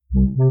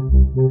Namo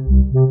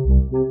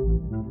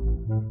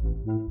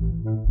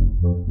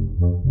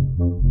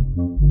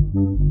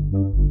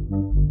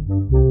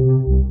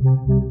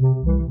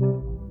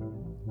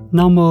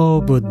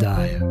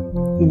Buddhaya.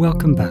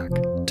 Welcome back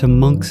to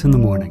Monks in the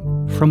Morning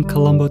from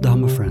Colombo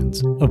Dhamma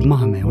Friends of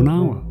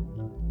Mahameonawa.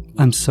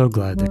 I'm so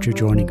glad that you're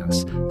joining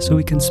us so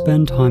we can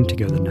spend time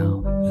together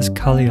now as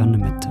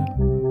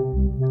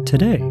Kalyanamitta.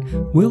 Today,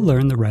 we'll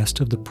learn the rest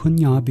of the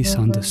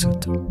Punyabhisanda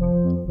Sutta.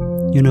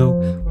 You know,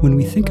 when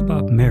we think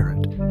about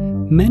merit,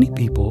 many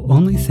people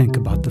only think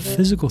about the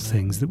physical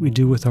things that we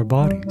do with our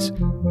bodies,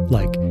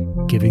 like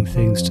giving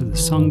things to the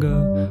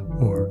Sangha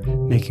or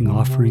making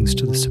offerings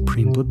to the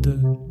Supreme Buddha.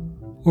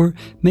 Or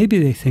maybe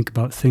they think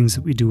about things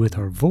that we do with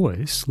our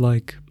voice,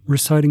 like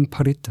reciting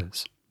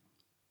parittas.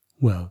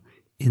 Well,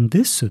 in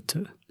this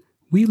sutta,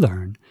 we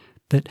learn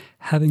that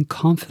having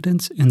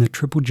confidence in the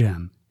Triple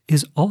Gem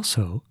is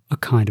also a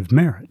kind of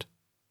merit.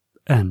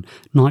 And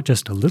not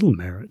just a little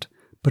merit,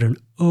 but an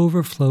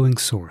overflowing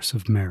source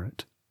of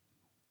merit.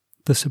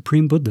 The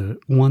Supreme Buddha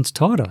once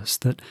taught us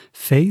that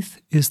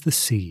faith is the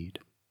seed,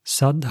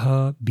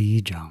 saddha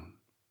bijang.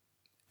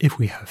 If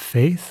we have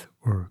faith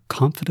or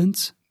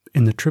confidence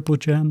in the Triple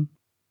Gem,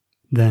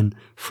 then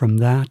from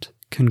that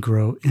can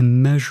grow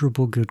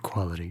immeasurable good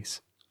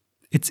qualities.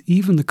 It's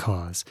even the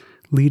cause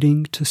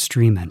leading to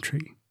stream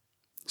entry.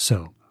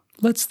 So,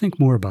 let's think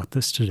more about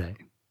this today.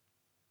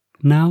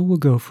 Now we'll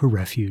go for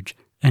refuge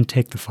and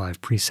take the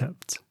 5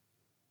 precepts.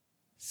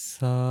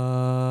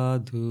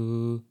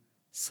 Sadhu,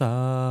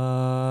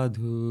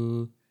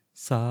 sadhu,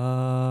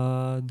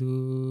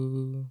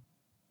 sadhu.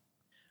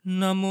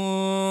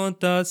 Namo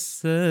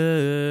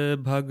tassa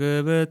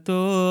bhagavato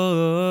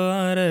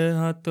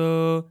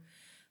arahato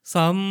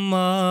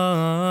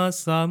samma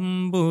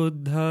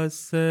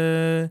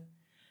sambuddhassa.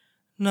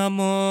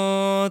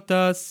 Namo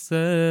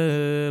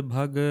tassa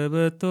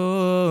bhagavato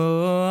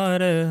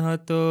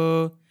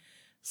arahato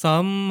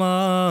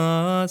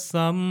samma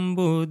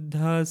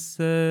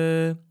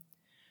sambuddhassa.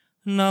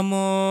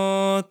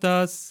 Namo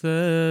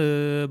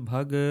tassa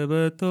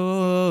bhagavato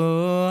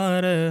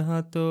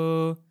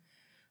arahato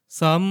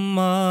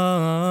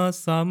Samma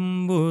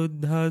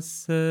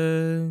sambuddhassa.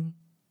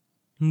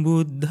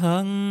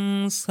 Buddhaṃ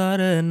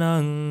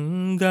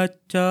saraṇaṃ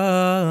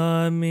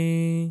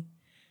gacchāmi.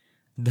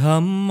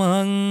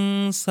 Dhammaṃ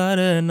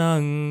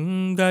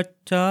saraṇaṃ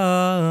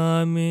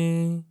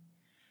gacchāmi.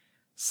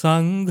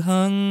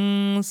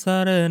 Saṅghaṃ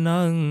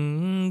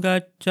saraṇaṃ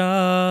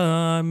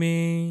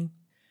gacchāmi.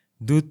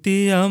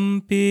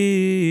 Dutiyampi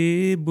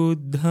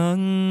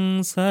buddhaṃ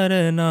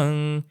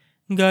saraṇaṃ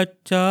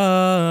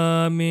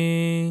Gacchāmi.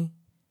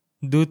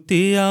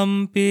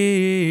 Dutiyampi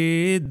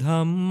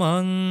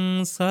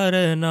dhammaṃ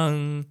saraṇaṃ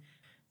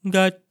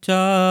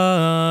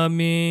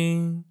gacchāmi.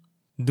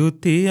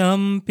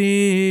 Dutiyampi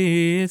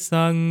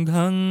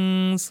saṅghaṃ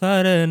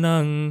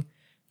saraṇaṃ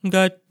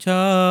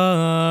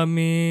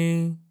gacchāmi.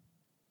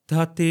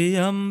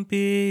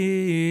 Tatiyampi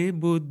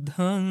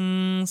buddhaṃ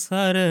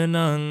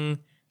saraṇaṃ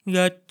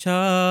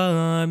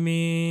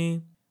gacchāmi.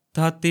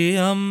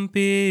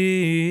 Tatiyampi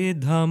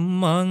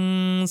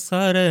dhammaṃ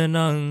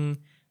saraṇaṃ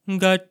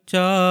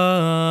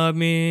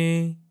gacchāmi.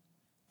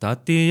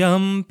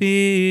 Tatiyampi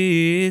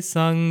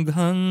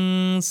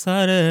saṅghaṃ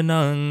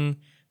saraṇaṃ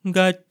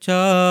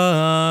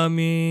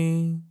gacchāmi.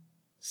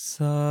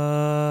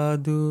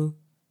 Sadhu,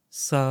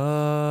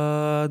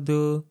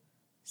 sadhu,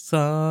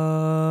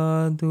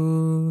 sadhu.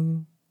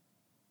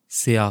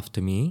 Say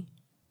after me,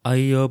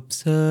 I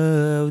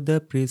observe the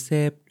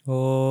precept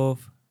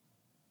of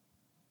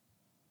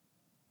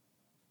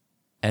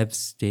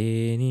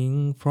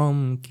abstaining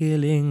from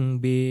killing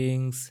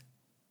beings.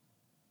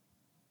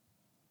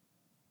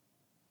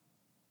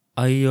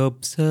 I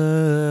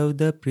observe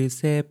the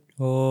precept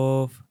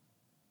of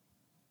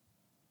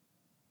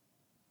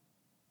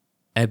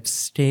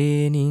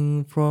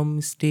abstaining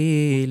from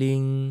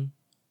stealing.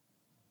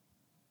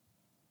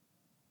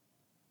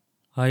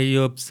 I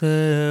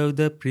observe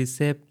the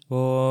precept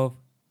of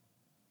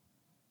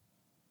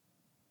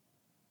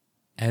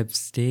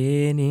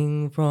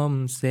abstaining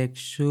from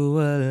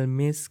sexual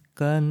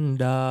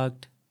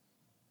misconduct.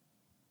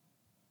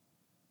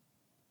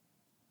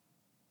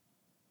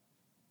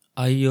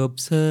 I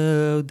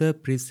observe the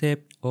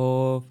precept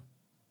of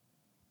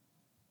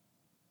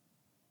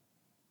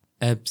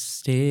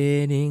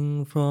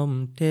abstaining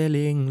from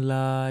telling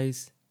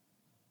lies.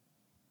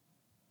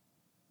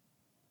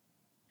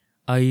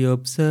 I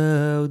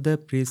observe the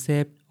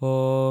precept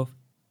of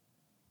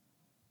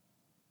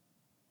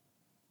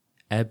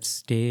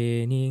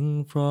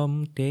abstaining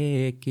from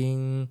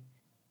taking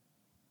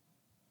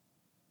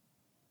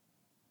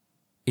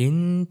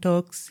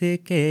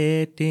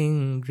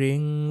intoxicating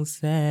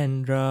drinks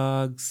and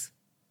drugs.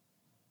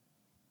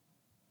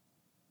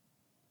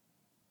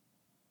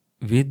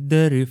 With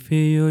the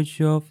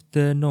refuge of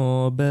the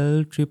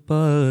Noble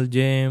Triple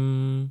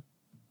Gem,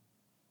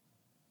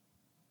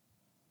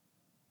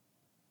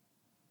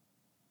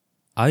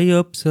 I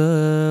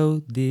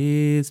observe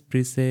these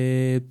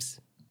precepts.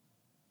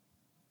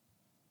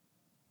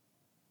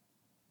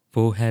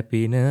 for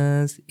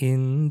happiness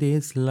in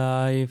this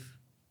life,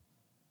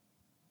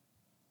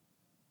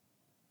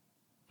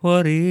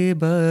 for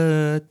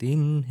rebirth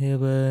in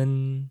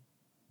heaven,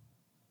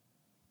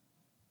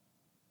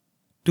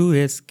 to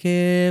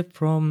escape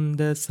from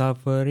the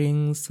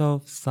sufferings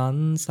of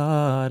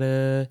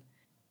samsara.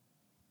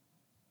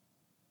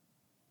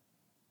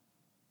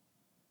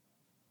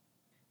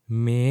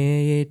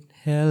 May it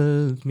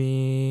help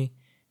me.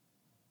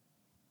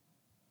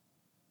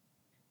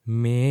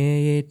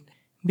 May it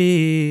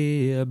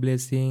be a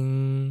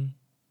blessing.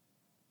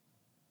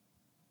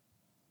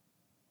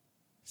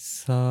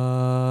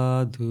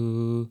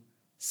 Sadhu,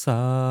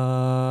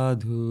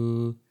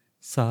 sadhu,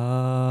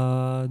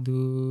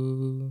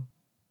 sadhu.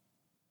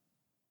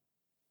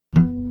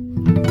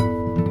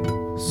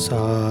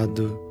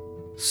 Sadhu,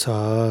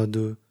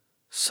 sadhu,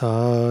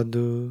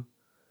 sadhu.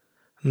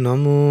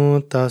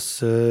 Namo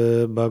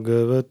tassa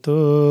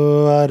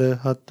bhagavato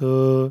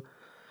arahato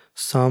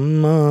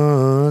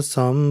samma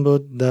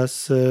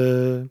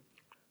sambuddhassa.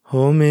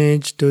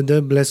 Homage to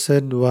the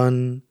Blessed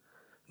One,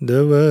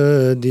 the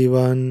Worthy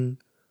One,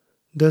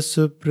 the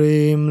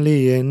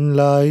Supremely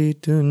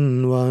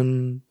Enlightened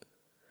One.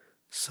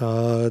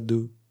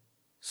 Sadhu,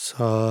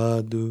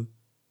 sadhu,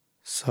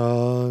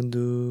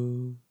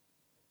 sadhu.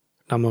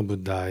 Namo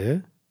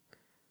Buddhaya.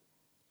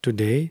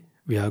 Today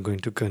we are going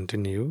to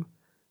continue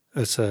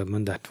a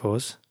sermon that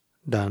was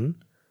done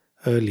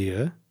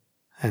earlier,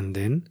 and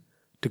then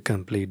to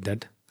complete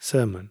that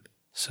sermon.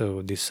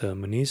 So this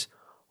sermon is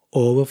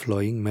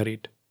overflowing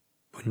merit,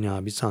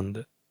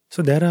 Punyabhisanda.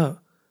 So there are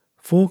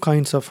 4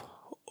 kinds of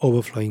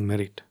overflowing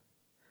merit.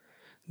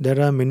 There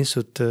are many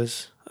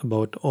suttas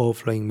about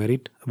overflowing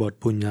merit,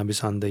 about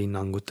Punyabhisanda in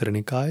Anguttara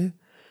Nikaya,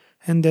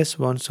 and there's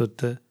one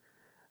sutta,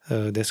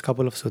 there's a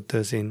couple of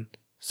suttas in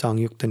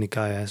Sangyukta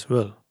Nikaya as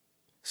well.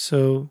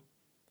 So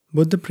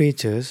Buddha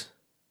preaches,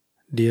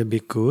 dear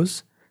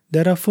bhikkhus,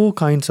 there are 4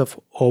 kinds of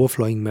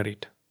overflowing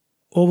merit.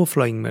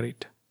 Overflowing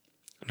merit.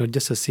 Not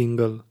just a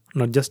simple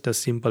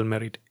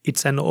merit.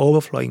 It's an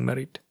overflowing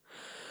merit.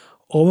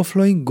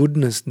 Overflowing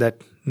goodness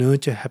that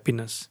nurture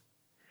happiness.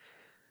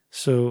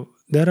 So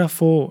there are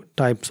 4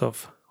 types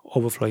of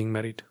overflowing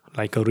merit.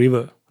 Like a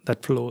river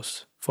that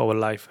flows for our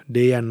life.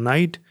 Day and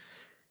night,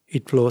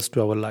 it flows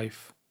to our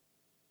life.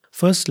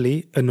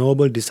 Firstly, a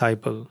noble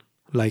disciple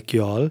like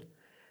you all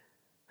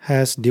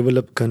has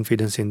developed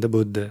confidence in the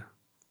Buddha.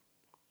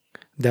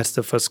 That's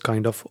the first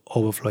kind of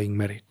overflowing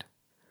merit.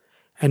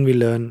 And we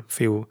learn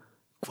few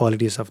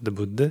qualities of the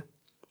Buddha.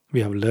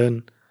 We have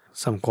learned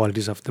some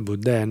qualities of the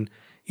Buddha, and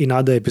in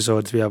other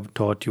episodes we have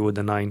taught you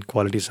the 9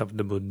 qualities of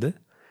the Buddha.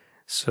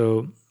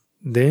 So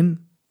then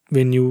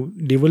when you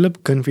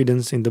develop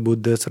confidence in the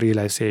Buddha's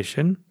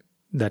realization,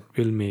 that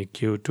will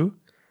make you to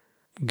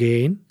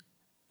gain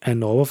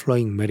an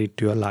overflowing merit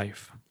to your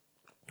life.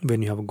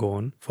 When you have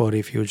gone for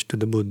refuge to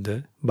the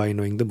Buddha by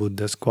knowing the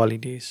Buddha's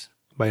qualities,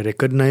 by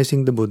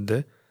recognizing the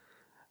Buddha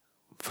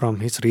from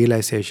his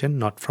realization,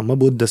 not from a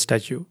Buddha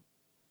statue.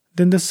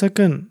 Then the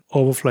second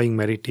overflowing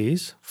merit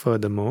is,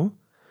 furthermore,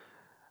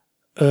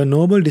 a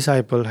noble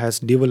disciple has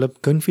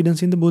developed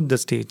confidence in the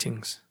Buddha's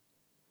teachings.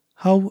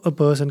 How a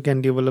person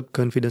can develop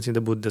confidence in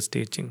the Buddha's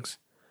teachings?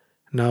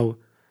 Now,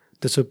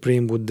 the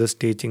Supreme Buddha's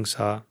teachings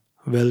are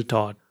well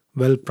taught,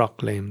 well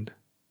proclaimed.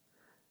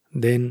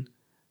 Then,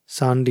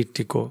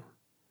 Sanditthiko.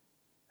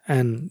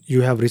 And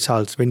you have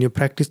results. When you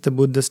practice the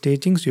Buddha's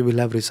teachings, you will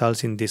have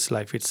results in this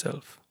life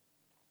itself.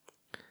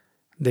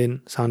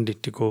 Then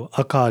Sanditthiko,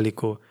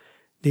 Akaliko.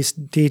 These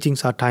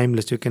teachings are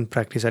timeless. You can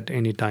practice at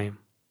any time.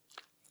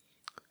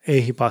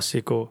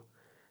 Ehipassiko.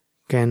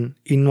 Can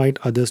invite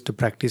others to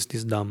practice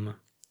this Dhamma.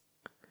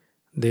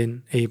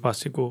 Then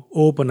Ehipassiko,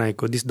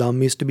 Opanayiko. This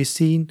Dhamma is to be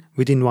seen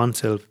within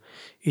oneself.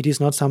 It is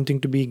not something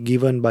to be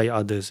given by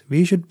others.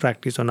 We should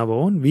practice on our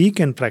own. We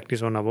can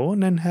practice on our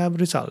own and have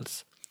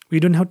results. We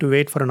don't have to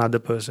wait for another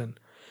person.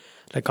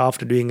 Like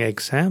after doing an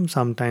exam,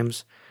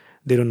 sometimes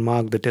they don't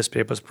mark the test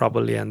papers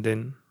properly, and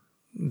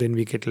then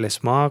we get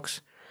less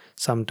marks.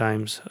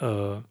 Sometimes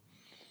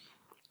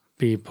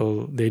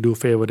people, they do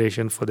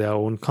favoration for their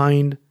own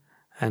kind,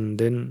 and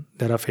then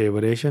there are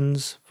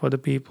favorizations for the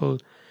people.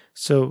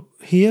 So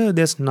here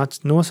there's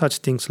no such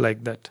things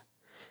like that.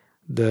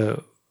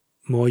 The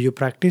more you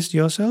practice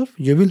yourself,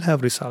 you will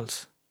have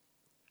results.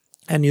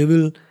 And you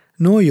will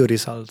know your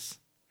results.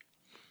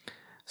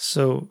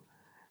 So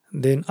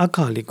then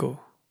Akaliko.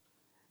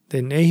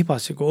 Then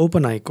Ehipassiko,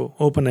 Opanayiko.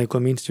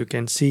 Opanayiko means you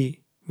can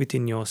see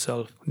within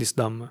yourself this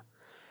Dhamma.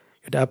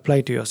 It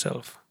apply to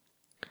yourself.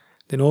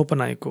 Then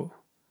Opanayiko.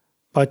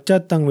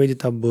 Paccatthang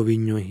vejitabbo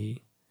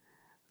viññohi.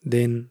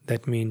 Then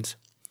that means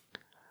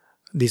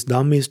this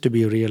Dhamma is to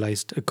be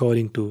realized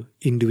according to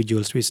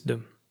individual's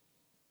wisdom.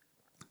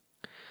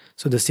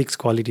 So the 6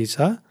 qualities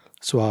are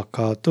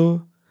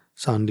Swakato,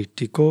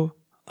 Sanditthiko,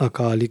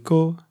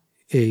 Akaliko,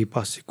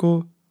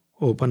 Ehipassiko,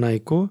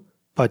 Opanayiko,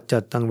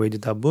 Paccatthang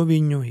vejitabbo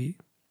viññohi.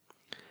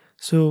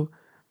 So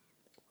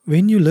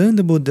when you learn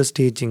the Buddha's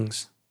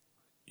teachings,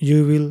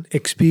 you will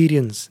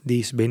experience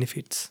these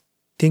benefits.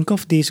 Think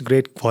of these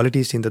great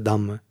qualities in the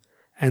Dhamma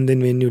And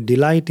then when you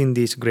delight in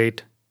these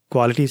great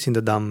qualities in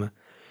the Dhamma,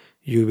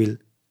 you will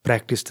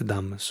practice the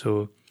Dhamma.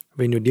 So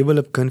when you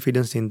develop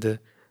confidence in the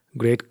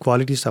great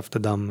qualities of the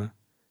Dhamma,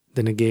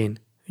 then again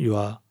you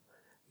are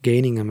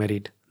gaining a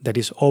merit that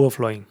is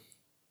overflowing.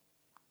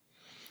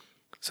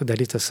 So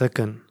that is the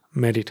second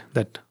merit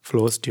that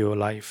flows to your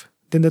life.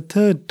 Then the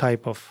third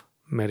type of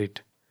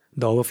merit,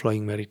 the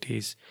overflowing merit,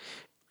 is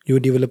you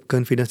develop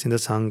confidence in the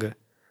Sangha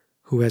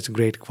who has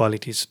great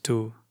qualities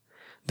too.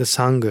 The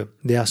Sangha,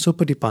 they are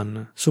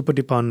supatipanna.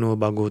 Supatipanno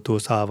bhagavato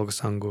sāvaka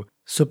sangho.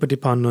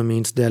 Supatipanno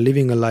means they are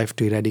living a life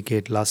to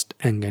eradicate lust,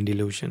 anger and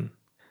delusion.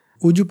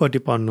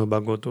 Ujupatipanno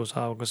bhagavato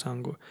sāvaka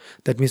sangho.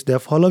 That means they are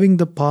following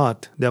the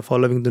path, they are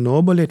following the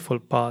Noble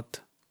Eightfold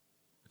Path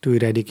to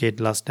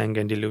eradicate lust,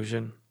 anger and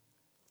delusion.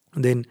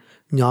 Then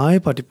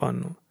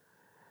Nyāyapatipanno.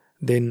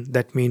 Then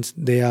that means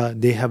they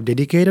have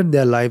dedicated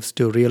their lives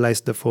to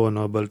realize the Four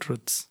Noble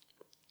Truths.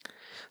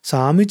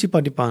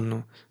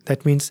 Sāmicipatipanno.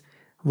 That means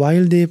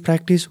while they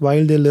practice,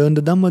 while they learn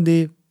the Dhamma,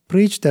 they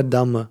preach that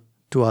Dhamma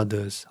to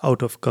others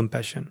out of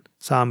compassion.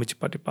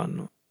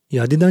 Sāmicipatipanno.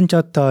 Yadidan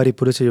chattari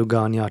purisa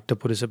yugani atta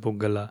purisa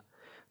puggala.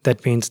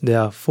 That means there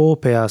are 4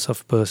 pairs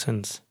of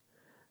persons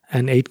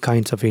and 8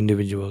 kinds of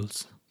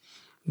individuals.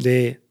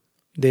 They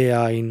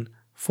are in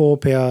 4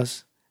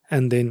 pairs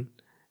and then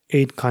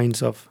 8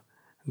 kinds of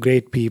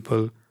great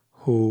people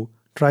who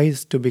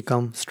tries to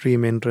become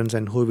stream entrants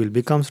and who will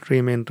become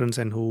stream entrants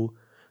and who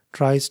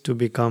tries to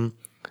become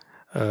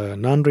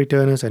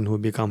non-returners and who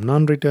become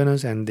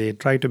non-returners, and they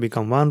try to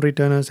become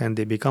one-returners and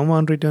they become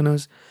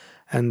one-returners,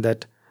 and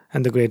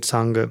the great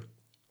Sangha,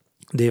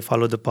 they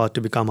follow the path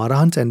to become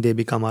arahants and they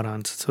become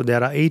arahants. So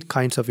there are 8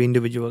 kinds of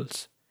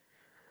individuals.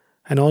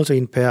 And also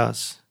in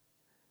pairs,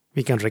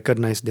 we can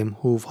recognize them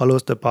who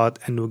follows the path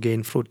and who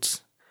gain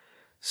fruits.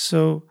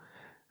 So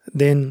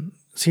then,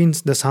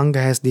 since the Sangha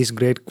has these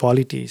great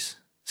qualities,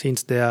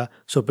 since they are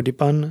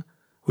Supatipanna,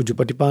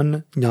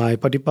 Ujupatipanna,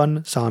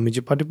 Nyāyapatipanna,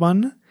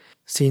 Sāmicipatipanna,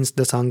 since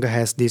the Sangha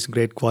has these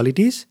great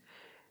qualities,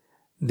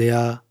 they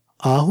are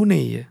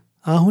Āhuneya.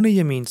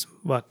 Āhuneya means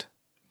what?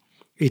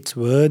 It's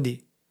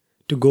worthy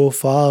to go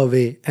far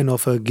away and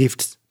offer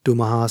gifts to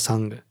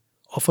Mahasangha.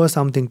 Offer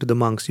something to the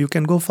monks. You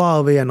can go far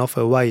away and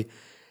offer. Why?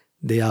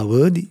 They are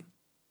worthy.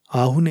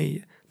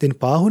 Āhuneya. Then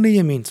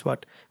Pāhuneya means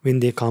what? When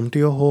they come to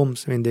your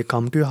homes, when they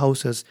come to your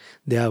houses,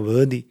 they are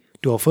worthy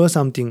to offer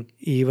something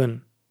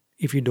even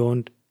if you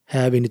don't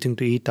have anything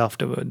to eat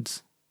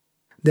afterwards.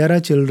 There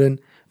are children,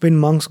 when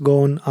monks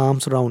go on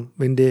alms round,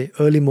 when they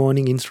early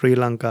morning in Sri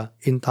Lanka,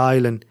 in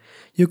Thailand,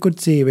 you could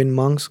see when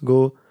monks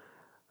go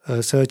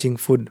searching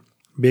food,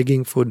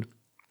 begging food,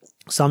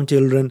 some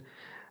children,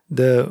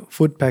 the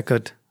food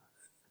packet,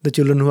 the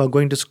children who are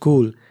going to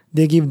school,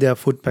 they give their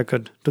food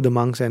packet to the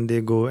monks and they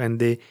go and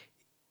they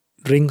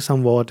drink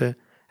some water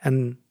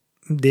and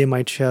they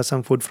might share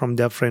some food from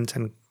their friends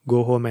and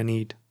go home and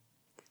eat.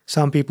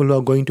 Some people who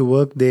are going to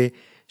work, they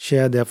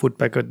share their food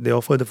packet, they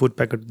offer the food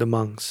packet to the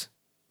monks.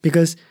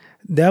 Because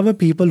there were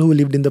people who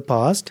lived in the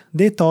past,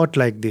 they thought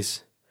like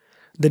this.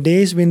 The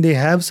days when they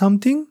have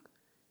something,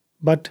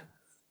 but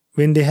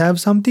when they have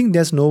something,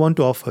 there's no one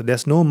to offer.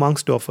 There's no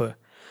monks to offer.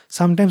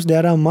 Sometimes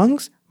there are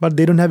monks, but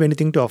they don't have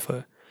anything to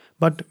offer.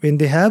 But when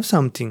they have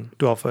something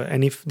to offer,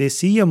 and if they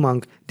see a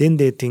monk, then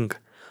they think,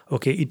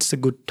 okay, it's a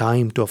good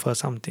time to offer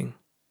something.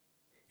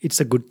 It's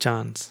a good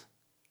chance.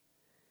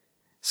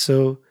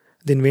 So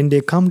then when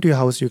they come to your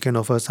house, you can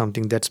offer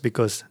something. That's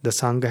because the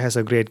Sangha has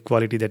a great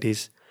quality, that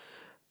is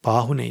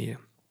Pāhuneya.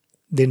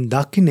 Then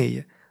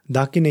Dakhineya.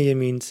 Dakhineya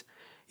means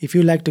if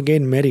you like to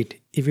gain merit,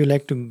 if you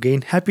like to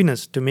gain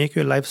happiness, to make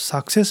your life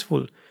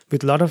successful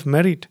with a lot of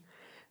merit,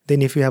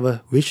 then if you have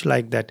a wish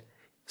like that,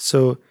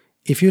 so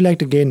if you like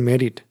to gain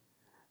merit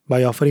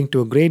by offering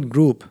to a great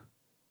group,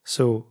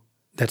 so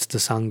that's the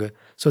Sangha.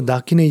 So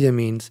Dakhineya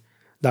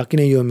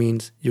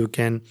means you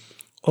can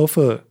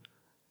offer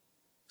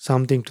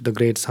something to the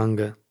great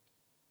Sangha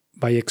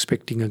by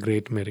expecting a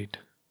great merit.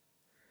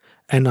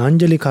 And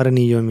Anjali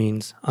Karaniya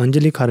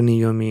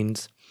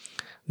means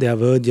they are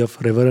worthy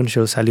of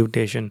reverential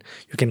salutation.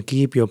 You can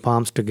keep your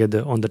palms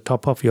together on the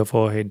top of your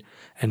forehead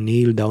and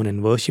kneel down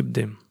and worship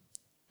them.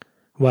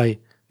 Why?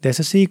 There's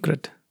a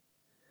secret.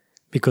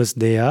 Because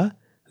they are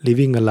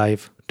living a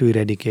life to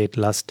eradicate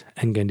lust,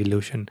 anger and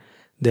delusion.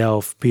 They are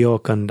of pure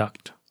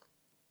conduct.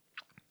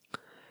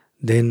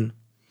 Then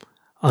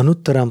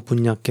Anuttaram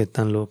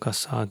Punyakketan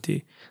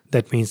Lokasati.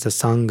 That means the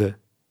Sangha.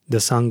 The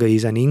Sangha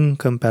is an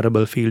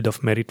incomparable field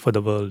of merit for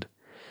the world.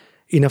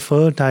 In a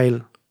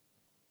fertile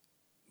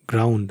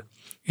ground,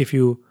 if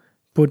you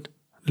put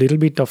little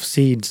bit of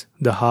seeds,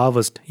 the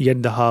harvest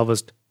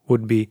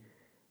would be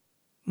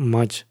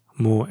much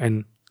more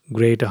and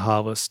greater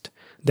harvest.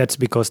 That's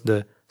because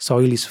the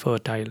soil is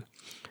fertile.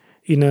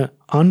 In an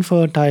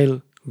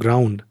unfertile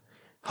ground,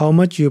 how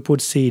much you put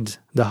seeds,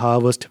 the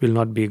harvest will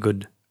not be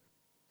good.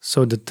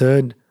 So the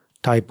third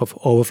type of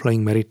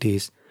overflowing merit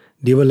is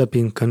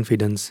developing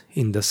confidence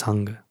in the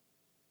Sangha.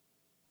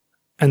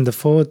 And the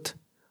fourth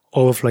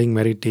overflowing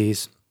merit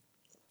is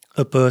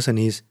a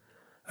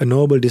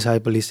noble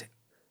disciple is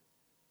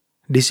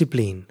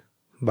disciplined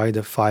by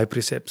the 5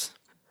 precepts.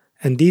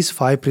 And these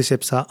 5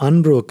 precepts are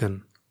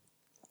unbroken,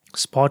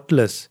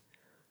 spotless,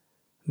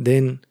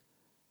 then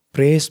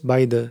praised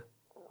by the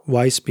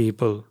wise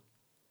people,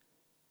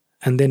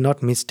 and they're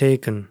not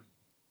mistaken,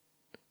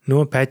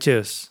 no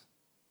patches.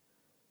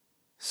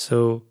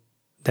 So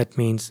that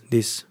means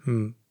this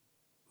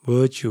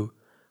virtue,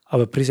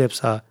 our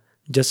precepts are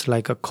just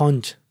like a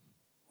conch,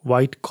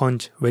 white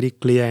conch, very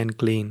clear and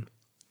clean.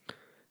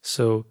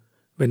 So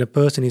when a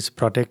person is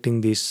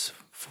protecting these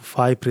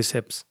 5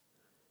 precepts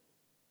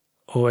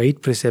or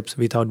 8 precepts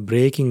without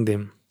breaking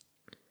them,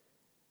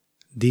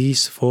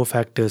 these 4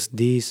 factors,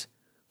 these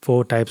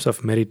 4 types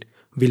of merit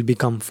will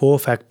become 4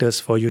 factors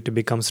for you to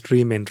become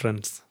stream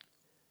entrance.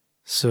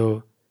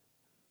 So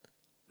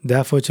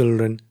therefore,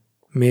 children,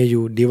 may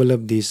you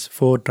develop these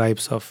 4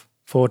 types of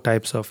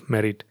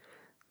merit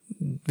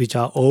which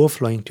are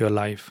overflowing to your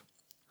life,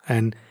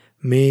 and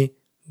may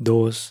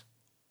those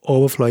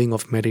overflowing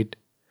of merit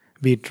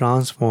be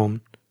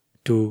transformed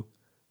to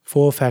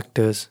 4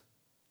 factors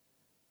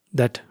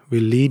that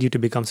will lead you to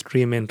become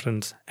stream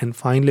entrants and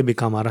finally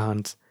become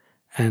arahants,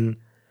 and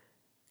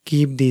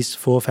keep these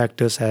 4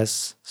 factors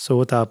as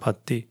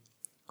Sotapatti,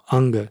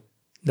 Anga,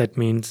 that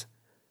means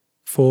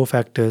 4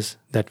 factors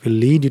that will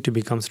lead you to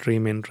become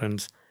stream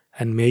entrants,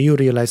 and may you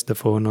realize the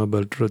 4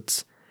 noble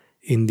truths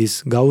in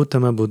this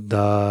Gautama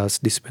Buddha's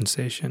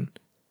dispensation.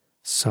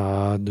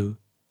 Sadhu,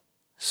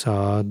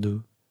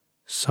 sadhu,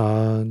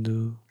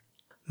 sadhu.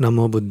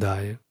 Namo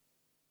Buddhaya.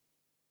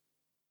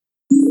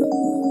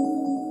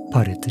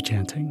 Paritta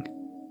chanting.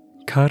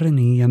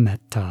 Karaniya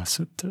Metta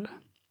Sutta.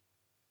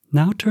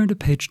 Now turn to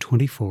page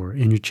 24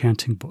 in your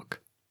chanting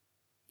book.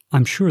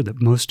 I'm sure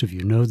that most of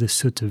you know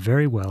this sutta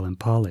very well in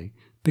Pali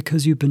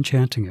because you've been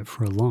chanting it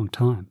for a long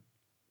time.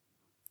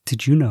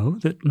 Did you know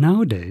that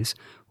nowadays,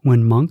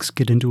 when monks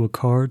get into a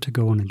car to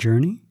go on a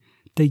journey,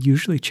 they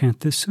usually chant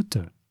this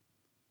sutta?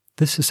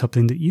 This is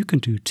something that you can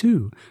do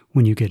too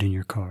when you get in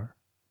your car.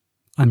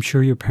 I'm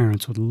sure your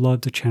parents would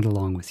love to chant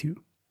along with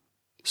you.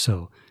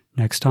 So,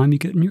 next time you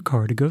get in your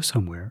car to go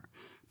somewhere,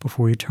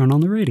 before you turn on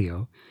the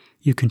radio,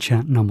 you can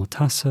chant Namo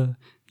Tassa,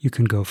 you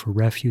can go for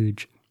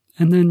refuge,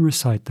 and then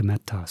recite the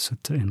Metta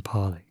Sutta in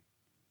Pali.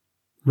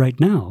 Right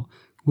now,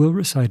 we'll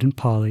recite in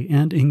Pali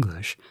and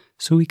English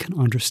so we can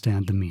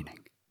understand the meaning.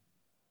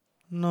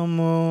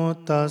 Namo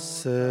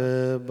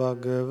tassa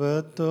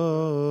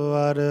bhagavato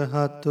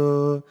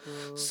arahato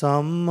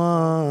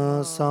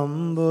samma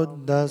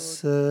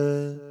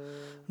sambuddhassa.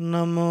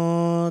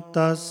 Namo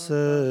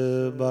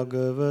tassa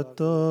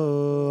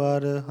bhagavato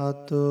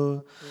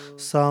arahato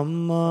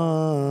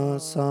samma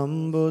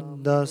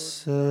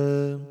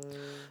sambuddhassa.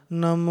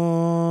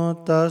 Namo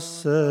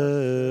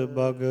tassa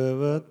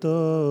bhagavato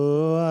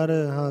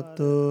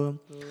arahato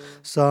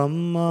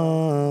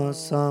samma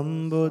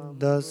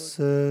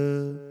sambuddhassa.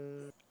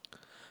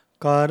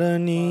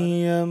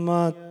 Karaniya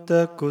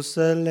matta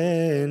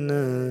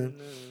kusalena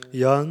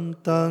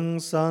yantang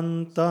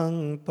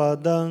santang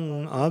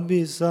padang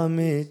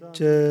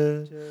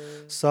abhisamicca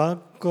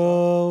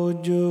sakko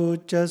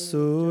ujuca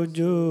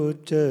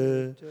sujuca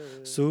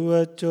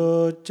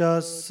suvaco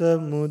chassa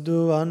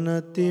mudu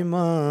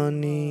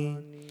anatimani.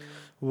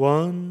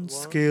 One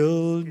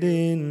skilled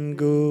in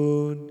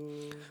good,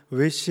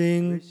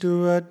 wishing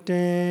to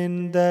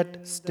attain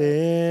that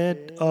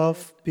state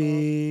of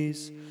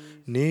peace,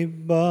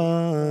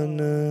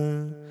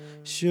 Nibbana,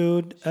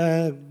 should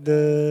act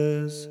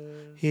thus.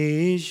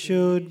 He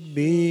should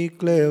be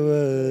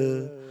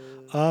clever,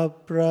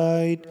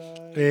 upright,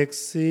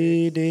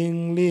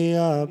 exceedingly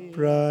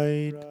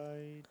upright,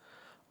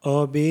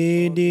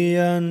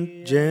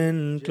 obedient,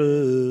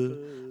 gentle,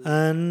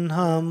 and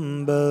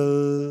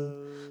humble.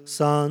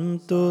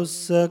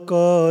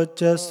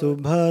 Santussakocha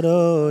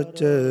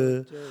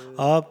subharocha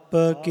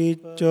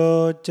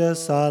appakiccocha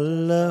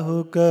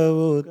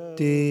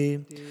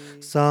sallahukavutti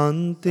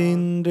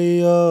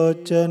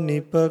santindriyocha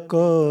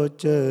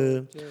nipakocha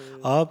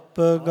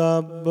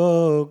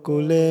appagabbo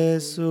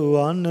kulesu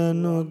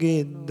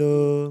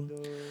ananugiddo.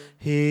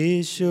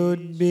 He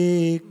should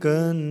be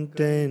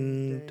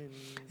content,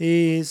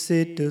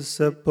 easy to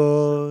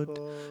support,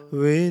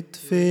 with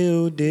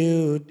few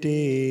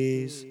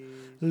duties,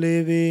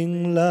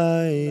 living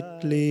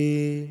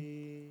lightly,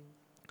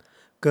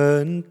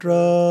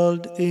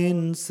 controlled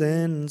in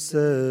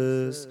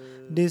senses,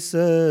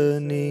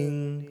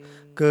 discerning,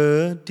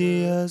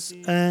 courteous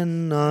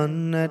and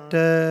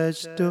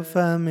unattached to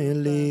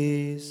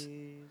families.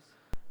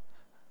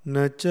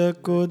 Nacha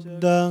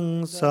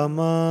kuddang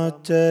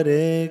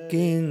samachare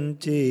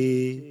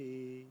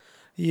kinchi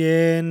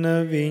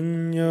yena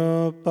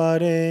vinyo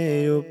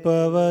pare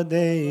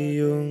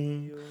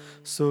upavadeyung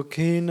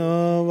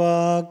Sukhino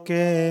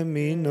vake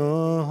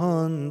mino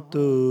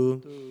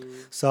hontu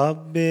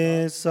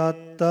sabbe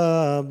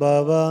satta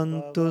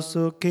bhavantu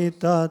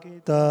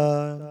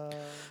sukhitatta.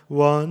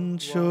 One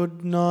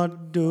should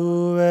not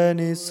do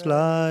any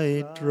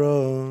slight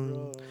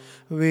wrong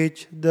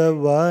which the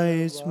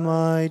wise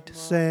might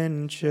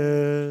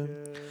censure.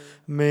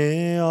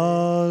 May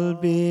all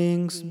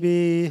beings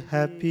be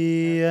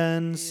happy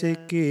and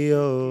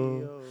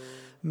secure.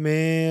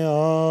 May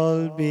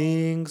all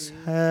beings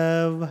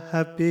have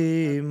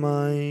happy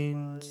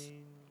minds.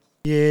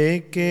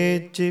 Ye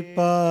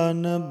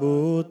kechipana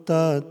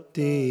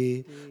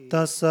bhutati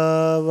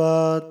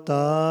tasava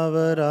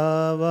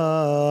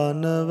tavarava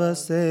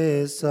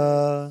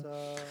navasesa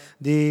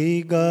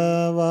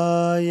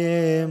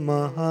digavaye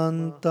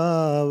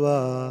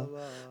mahantava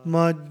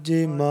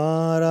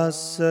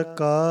majjimarasa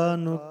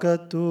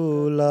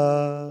kanukatula.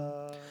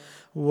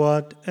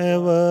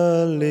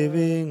 Whatever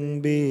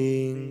living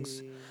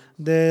beings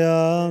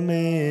there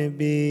may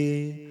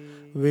be,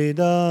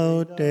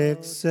 without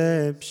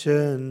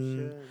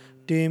exception,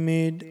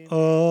 timid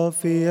or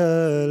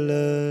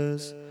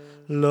fearless,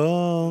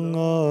 long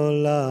or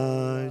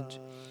large,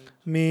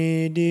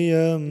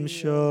 medium,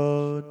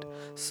 short,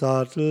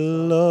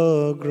 subtle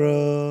or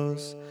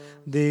gross,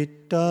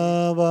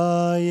 ditta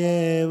va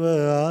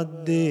eva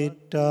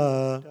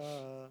additta,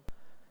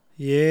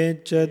 ye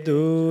ca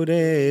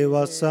dure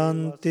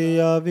vasanti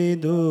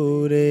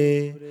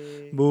avidure,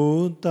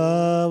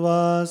 bhuta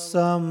va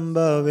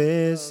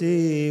sambhave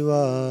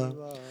siva,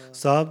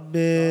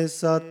 sabbe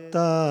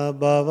satta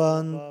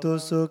bhavantu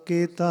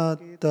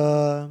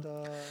sukhitatta,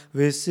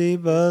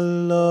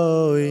 visible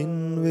or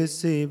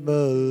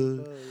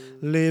invisible,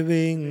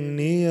 living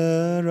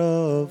near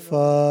or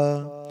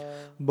far,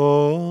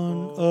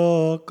 born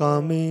or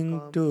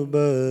coming to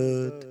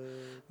birth,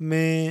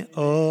 may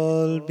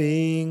all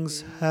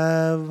beings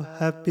have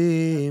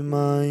happy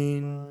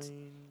minds.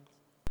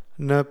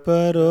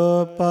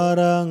 Naparo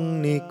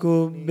parang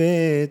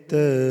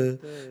nikubbeta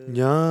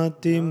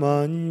jnati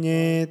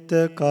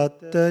manyeta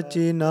katta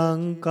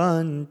chinang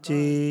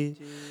kanchi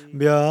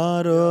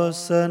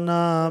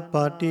vyarosana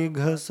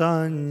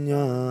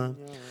patighasanya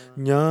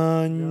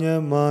jnanya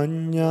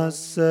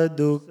manyassa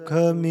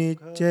dukkha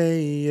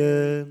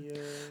micchaya.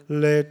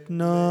 Let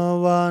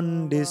no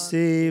one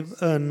deceive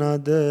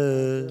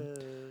another,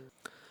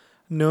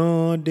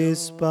 nor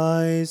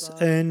despise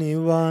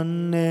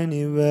anyone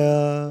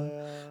anywhere,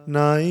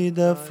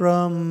 neither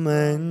from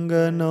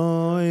anger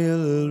nor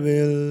ill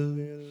will.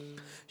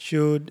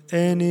 Should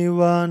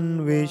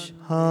anyone wish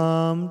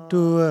harm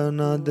to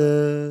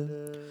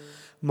another,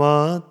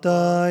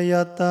 mata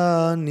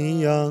yata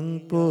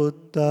niyang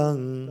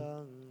puttang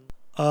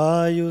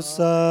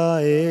Ayusa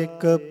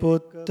eka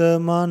putta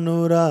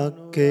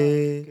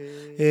manurakke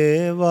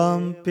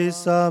evampi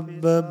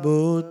sabba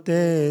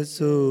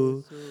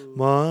bhutesu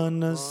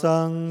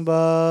manasang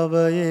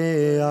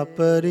bhavaye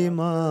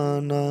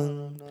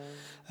aparimanang.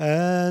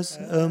 As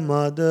a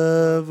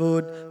mother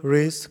would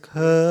risk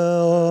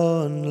her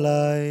own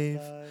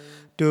life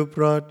to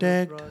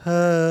protect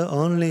her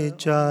only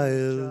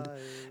child,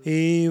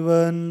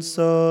 even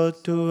so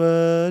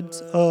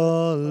towards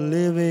all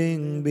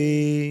living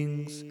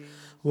beings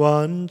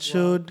one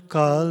should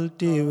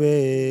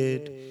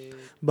cultivate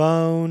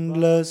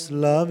boundless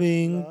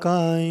loving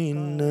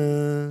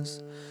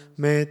kindness.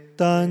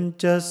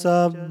 Mettancha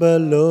sabba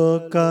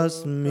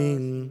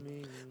lokasmin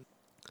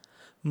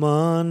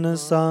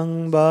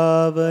manasang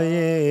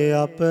bhavaye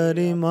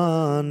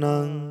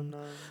aparimanang.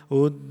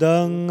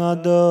 Uddang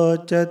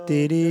adocha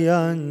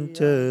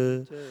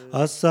tiriyancha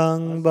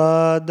asang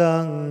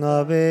badang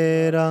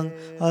averang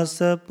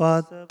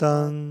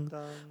asapattang.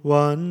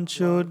 One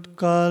should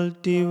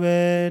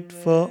cultivate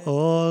for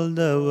all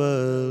the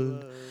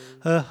world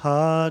a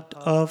heart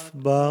of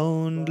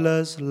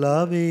boundless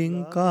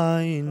loving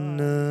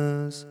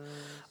kindness,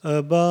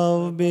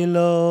 above,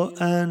 below,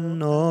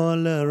 and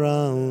all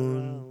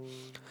around,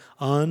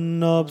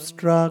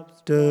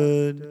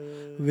 unobstructed,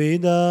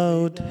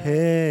 without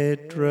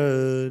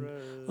hatred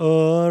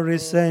or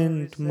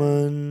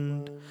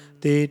resentment.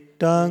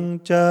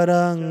 Tittang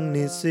charang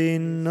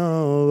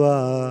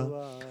nisinova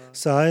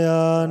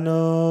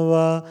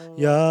sayanova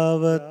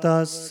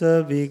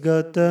yavatassa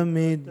vigata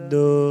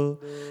middo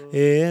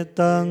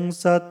etang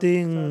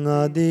sating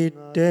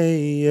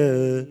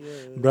aditteya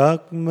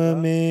brahma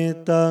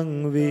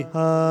metang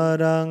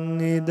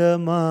viharang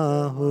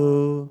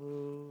idamahu.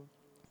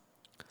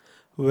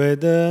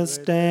 Whether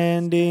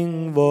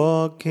standing,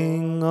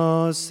 walking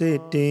or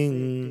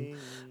sitting,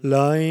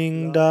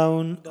 lying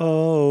down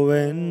or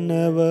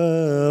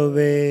whenever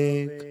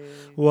awake,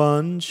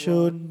 one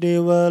should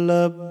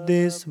develop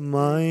this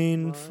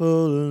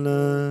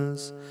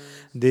mindfulness.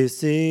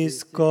 This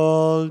is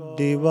called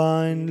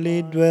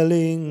divinely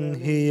dwelling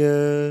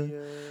here.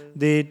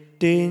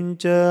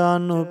 Dittincha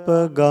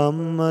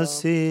anupagamma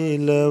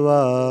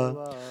silava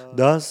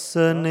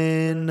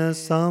dassanena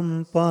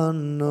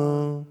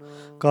sampanno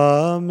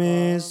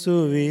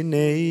kamesu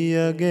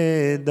vineyya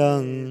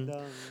gedang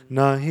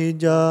nahi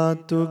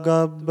jatu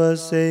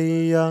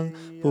gabbaseyang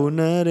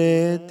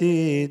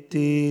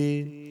punaretiti.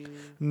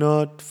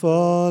 Not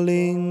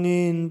falling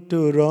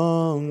into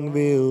wrong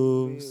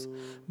views,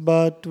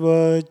 but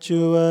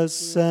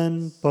virtuous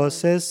and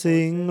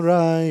possessing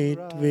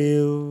right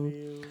view.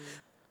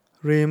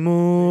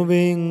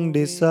 Removing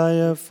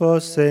desire for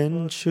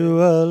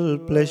sensual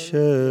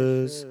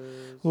pleasures,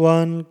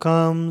 one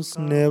comes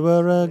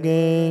never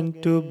again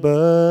to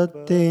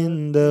birth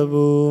in the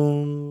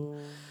womb.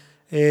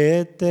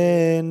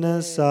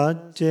 etena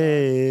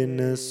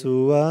sajjena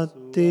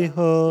suwatti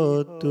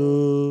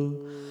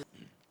hotu.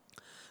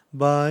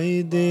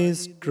 By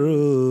this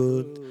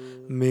truth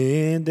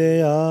may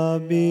there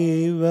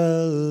be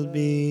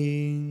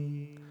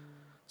well-being.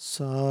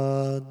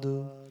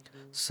 Sadhu,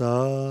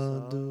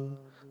 sadhu,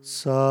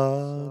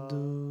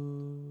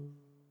 sadhu.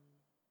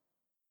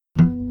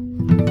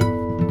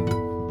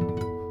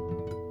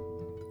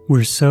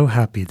 We're so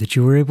happy that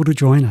you were able to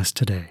join us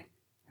today.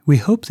 We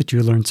hope that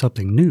you learned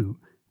something new,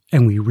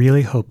 and we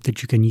really hope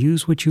that you can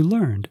use what you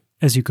learned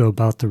as you go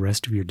about the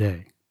rest of your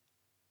day.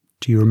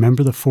 Do you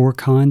remember the 4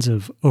 kinds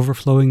of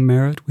overflowing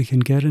merit we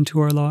can get into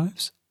our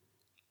lives?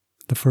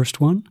 The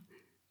first one,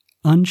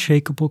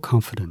 unshakable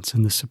confidence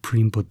in the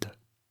Supreme Buddha.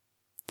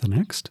 The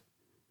next,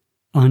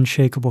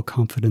 unshakable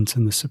confidence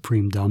in the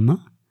Supreme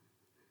Dhamma.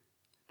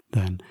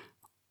 Then,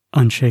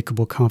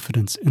 unshakable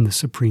confidence in the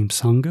Supreme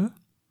Sangha.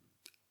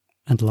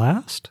 And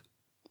last,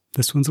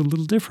 this one's a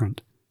little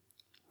different,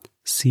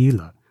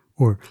 sila,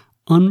 or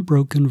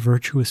unbroken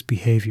virtuous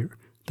behavior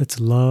that's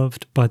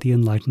loved by the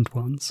enlightened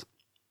ones.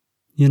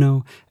 You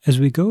know, as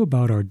we go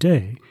about our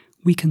day,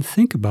 we can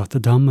think about the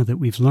Dhamma that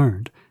we've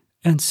learned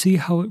and see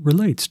how it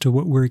relates to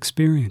what we're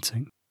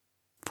experiencing.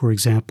 For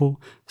example,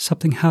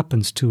 something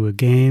happens to a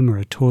game or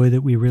a toy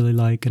that we really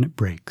like and it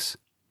breaks.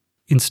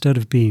 Instead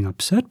of being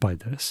upset by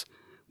this,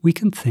 we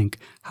can think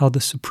how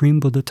the Supreme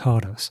Buddha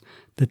taught us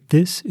that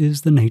this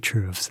is the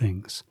nature of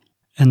things.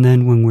 And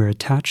then when we're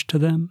attached to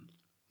them,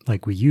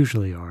 like we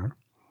usually are,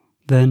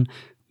 then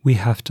we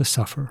have to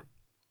suffer.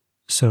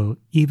 So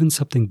even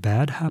something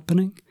bad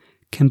happening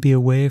can be a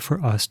way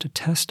for us to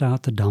test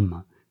out the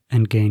Dhamma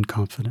and gain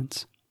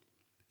confidence.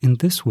 In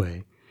this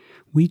way,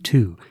 we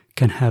too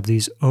can have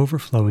these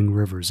overflowing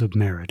rivers of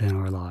merit in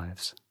our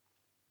lives.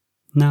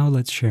 Now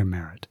let's share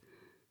merit.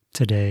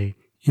 Today,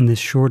 in this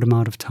short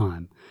amount of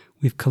time,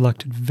 we've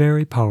collected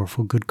very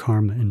powerful good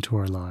karma into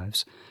our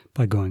lives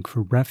by going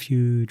for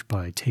refuge,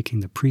 by taking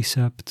the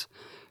precepts,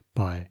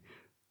 by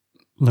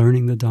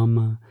learning the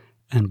Dhamma,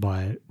 and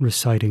by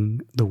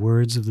reciting the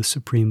words of the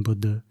Supreme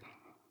Buddha.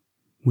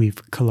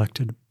 We've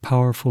collected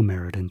powerful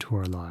merit into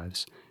our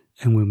lives,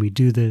 and when we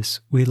do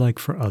this, we like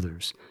for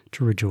others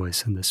to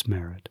rejoice in this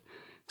merit.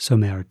 So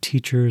may our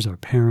teachers, our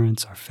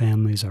parents, our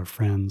families, our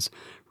friends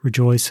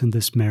rejoice in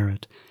this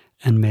merit,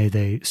 and may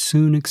they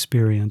soon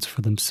experience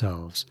for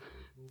themselves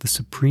the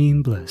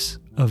supreme bliss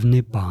of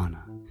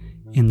Nibbana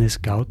in this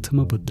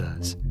Gautama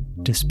Buddha's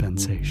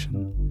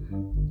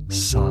dispensation.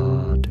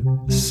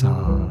 Sadhu,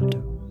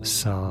 sadhu,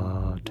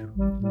 sadhu.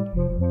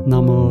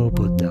 Namo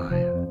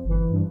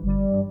Buddhaya.